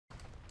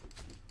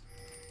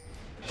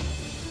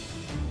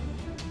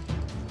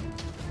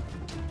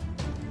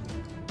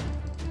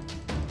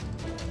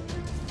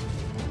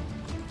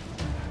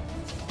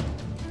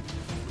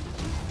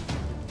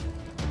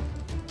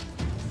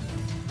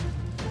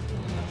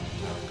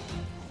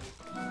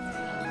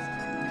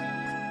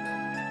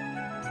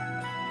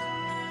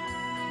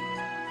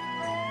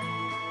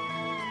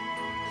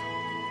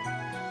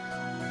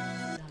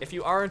If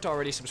you aren't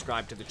already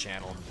subscribed to the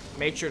channel,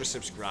 make sure to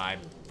subscribe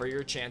for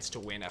your chance to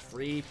win a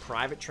free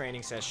private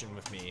training session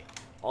with me.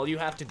 All you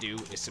have to do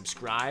is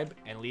subscribe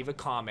and leave a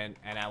comment,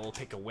 and I will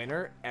pick a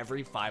winner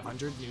every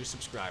 500 new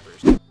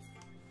subscribers.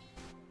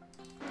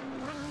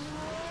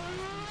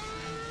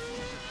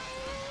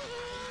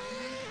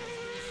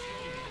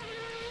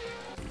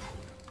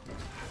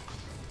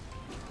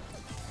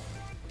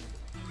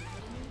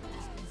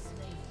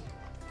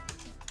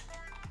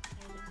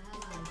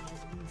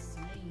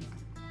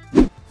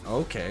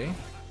 Okay.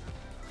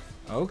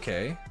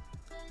 Okay.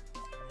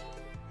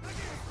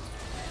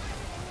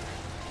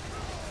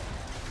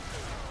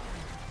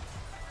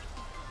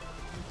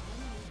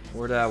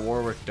 Where'd that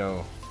Warwick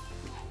go?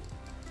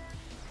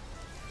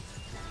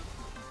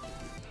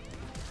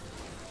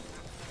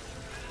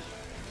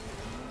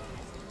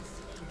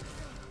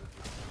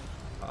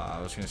 I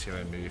was gonna see if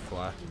I can maybe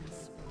fly.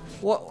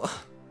 What?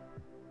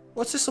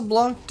 What's this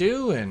LeBlanc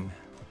doing?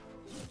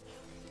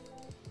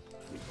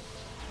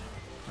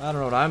 I don't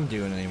know what I'm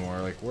doing anymore.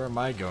 Like, where am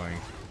I going?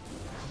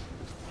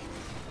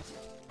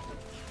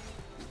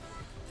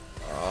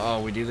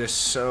 Oh, we do this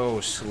so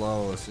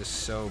slow. This is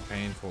so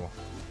painful.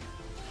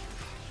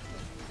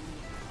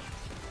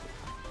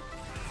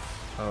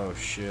 Oh,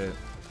 shit.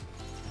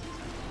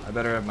 I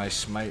better have my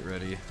smite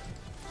ready.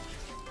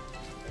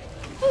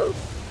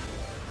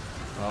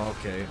 Oh,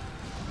 okay.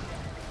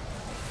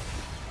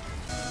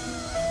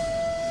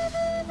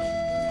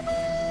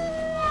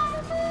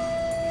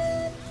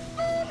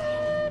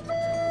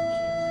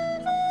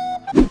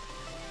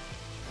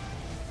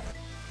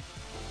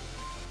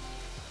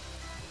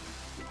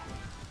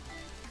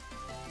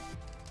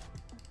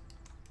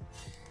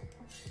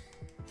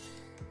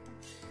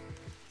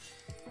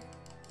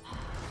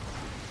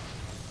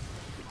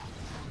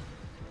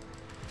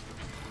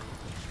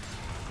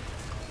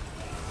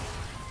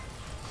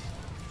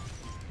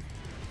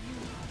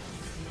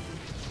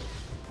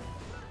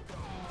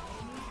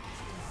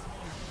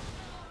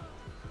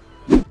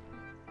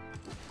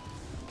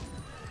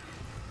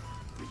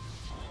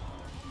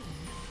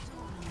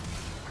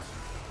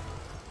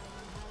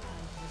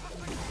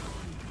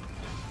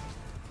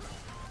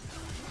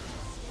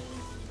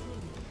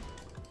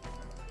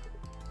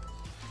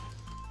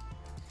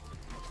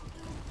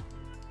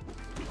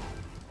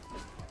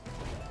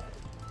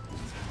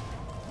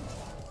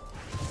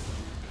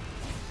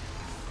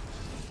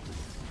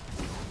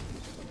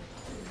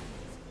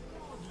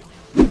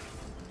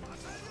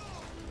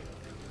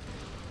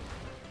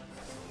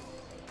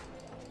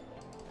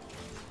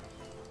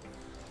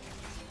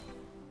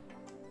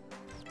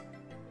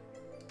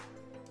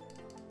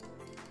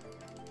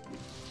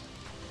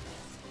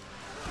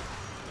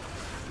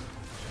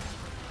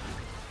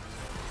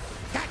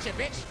 Gotcha,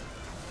 bitch!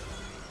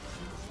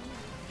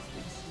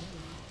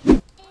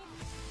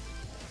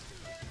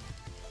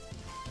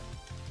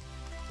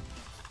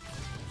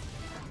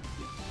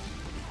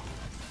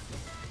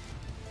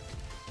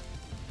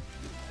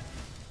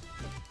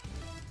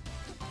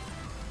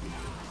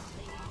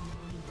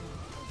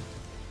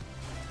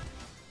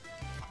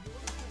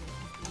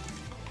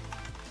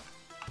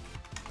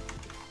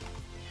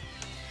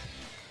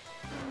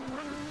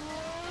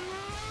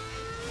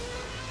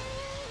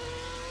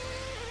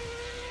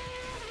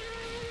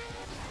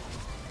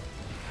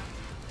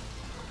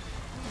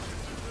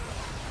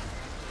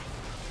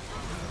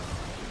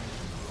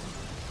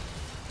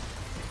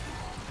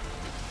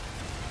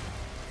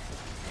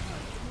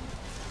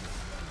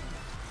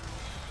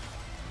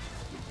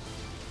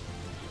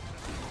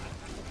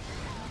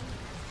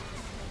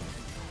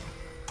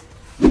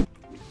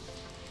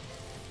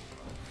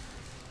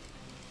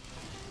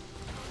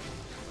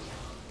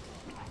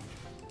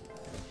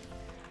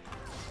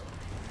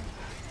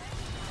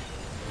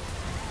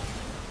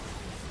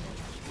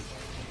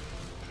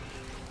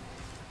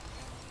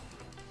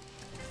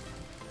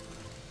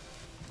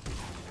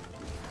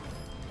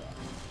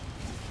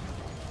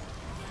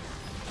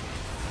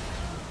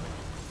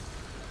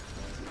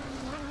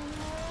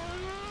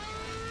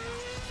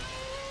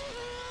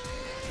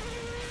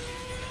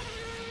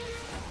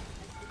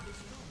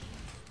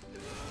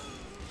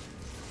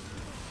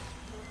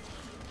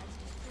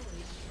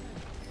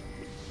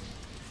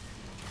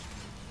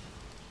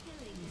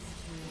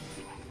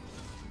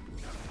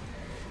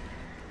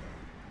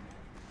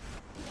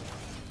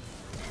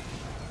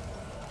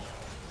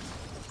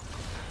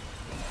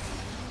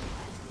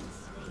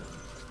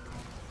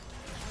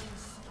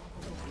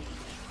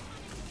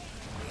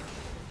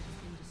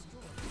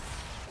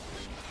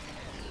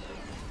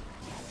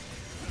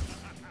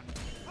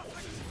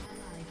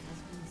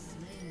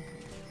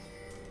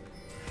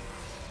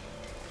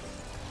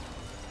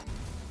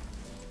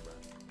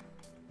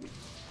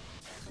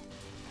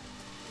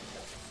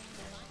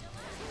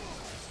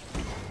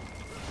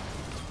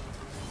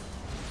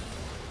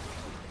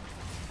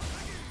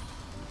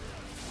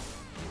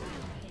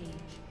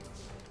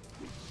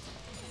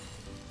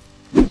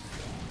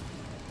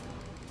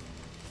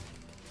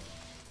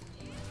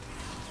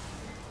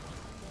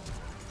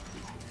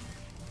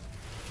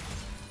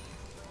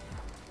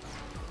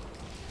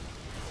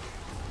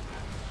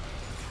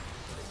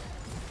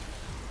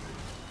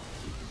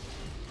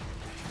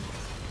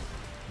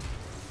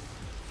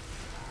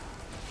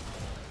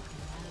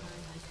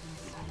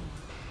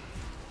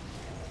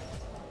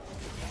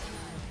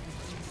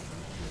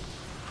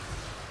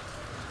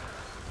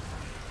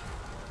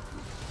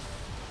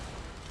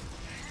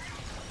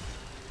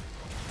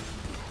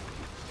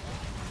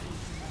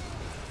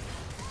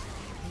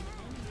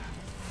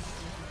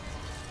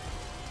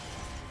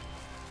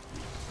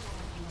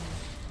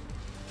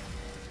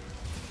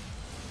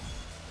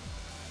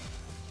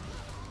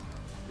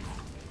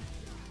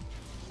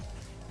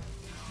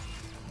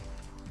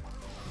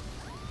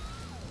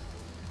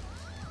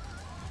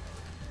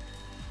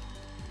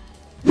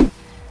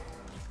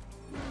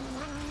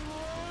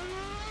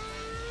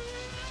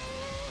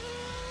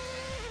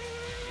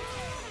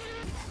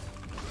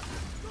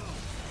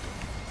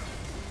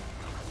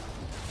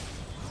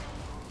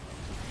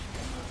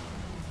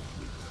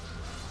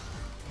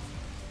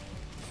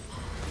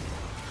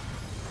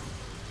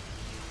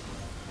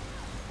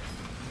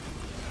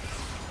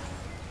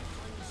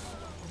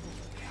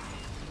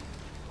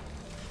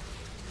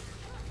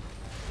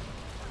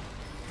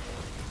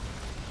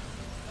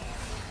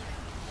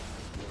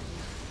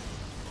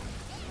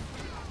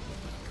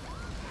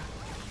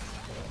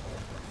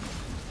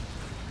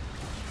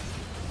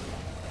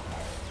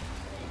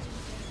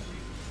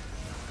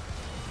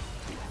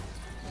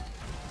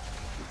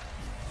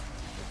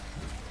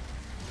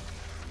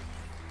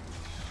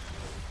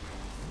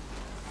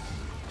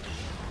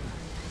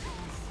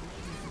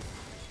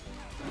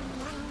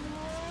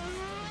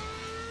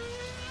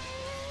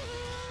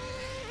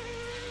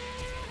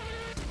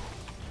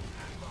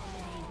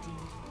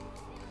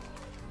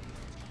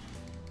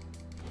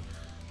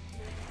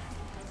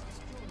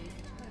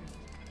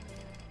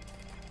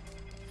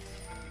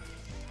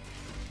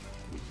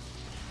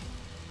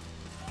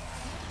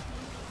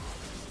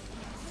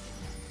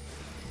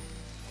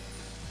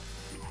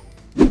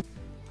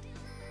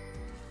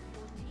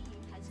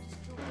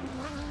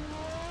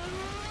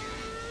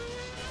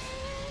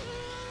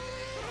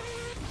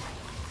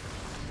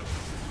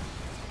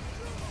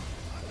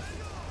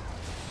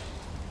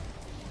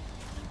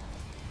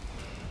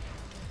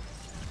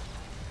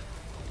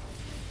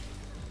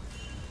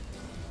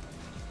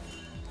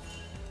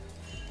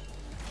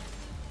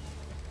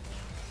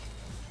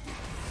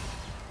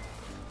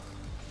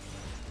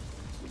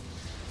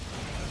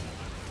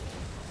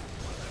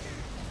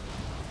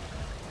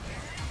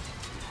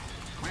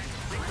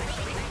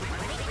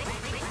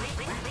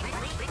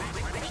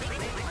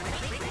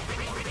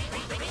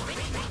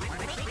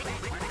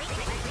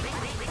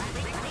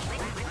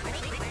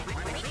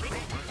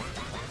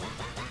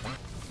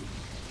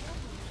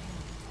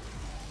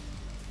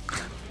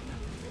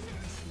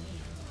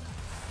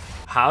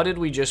 How did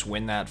we just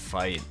win that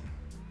fight?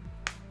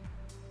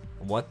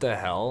 What the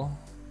hell?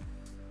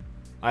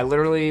 I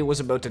literally was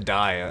about to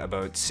die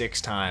about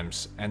 6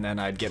 times, and then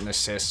I'd get an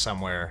assist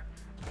somewhere.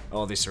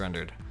 Oh, they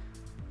surrendered.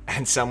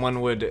 And someone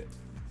would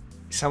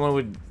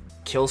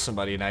kill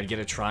somebody, and I'd get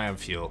a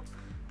triumph heal.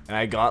 And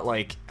I got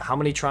like, how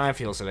many triumph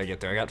heals did I get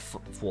there? I got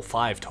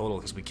 5 total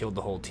because we killed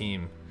the whole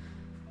team.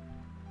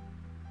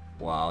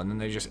 Wow, and then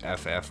they just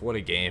FF. What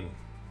a game.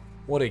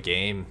 What a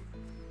game.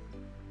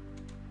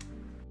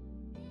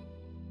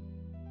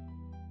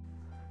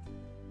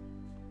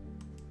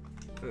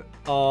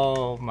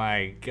 Oh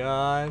my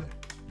god.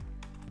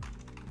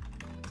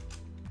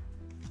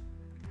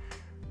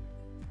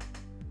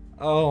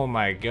 Oh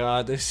my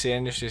god, this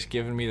Sin is just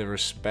giving me the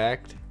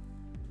respect.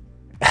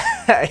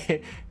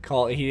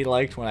 He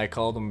liked when I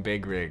called him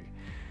Big Rig.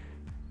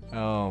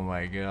 Oh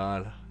my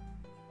god.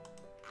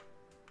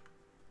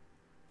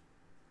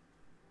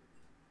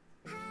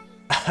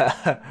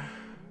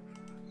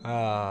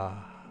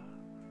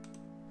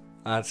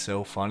 That's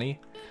so funny.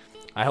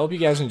 I hope you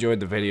guys enjoyed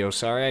the video.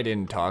 Sorry I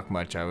didn't talk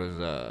much. I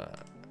was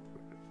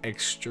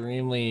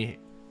extremely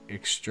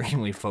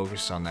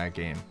focused on that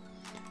game.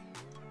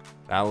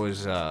 That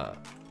was I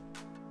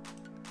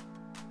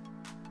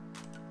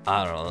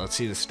don't know. Let's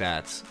see the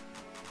stats.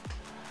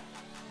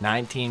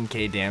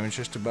 19k damage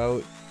just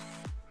about.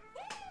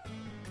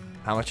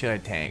 How much did I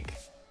tank?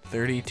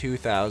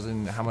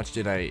 32,000. How much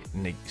did I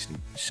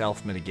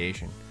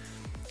self-mitigation?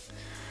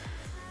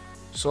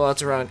 So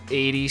that's around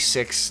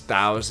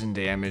 86,000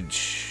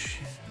 damage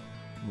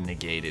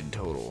negated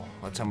total.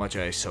 That's how much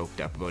I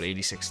soaked up, about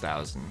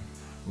 86,000.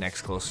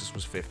 Next closest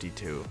was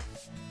 52,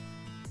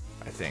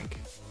 I think.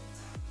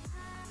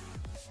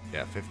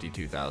 Yeah,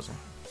 52,000.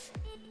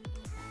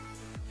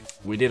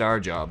 We did our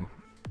job.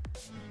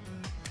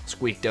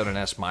 Squeaked out an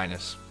S-.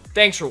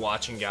 Thanks for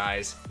watching,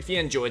 guys. If you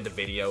enjoyed the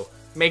video,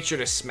 make sure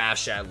to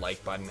smash that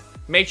like button.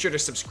 Make sure to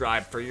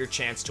subscribe for your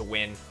chance to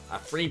win a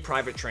free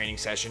private training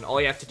session.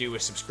 All you have to do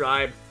is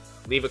subscribe,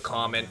 leave a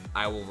comment.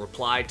 I will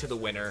reply to the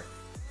winner.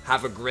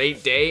 Have a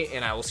great day,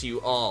 and I will see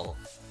you all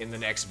in the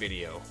next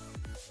video.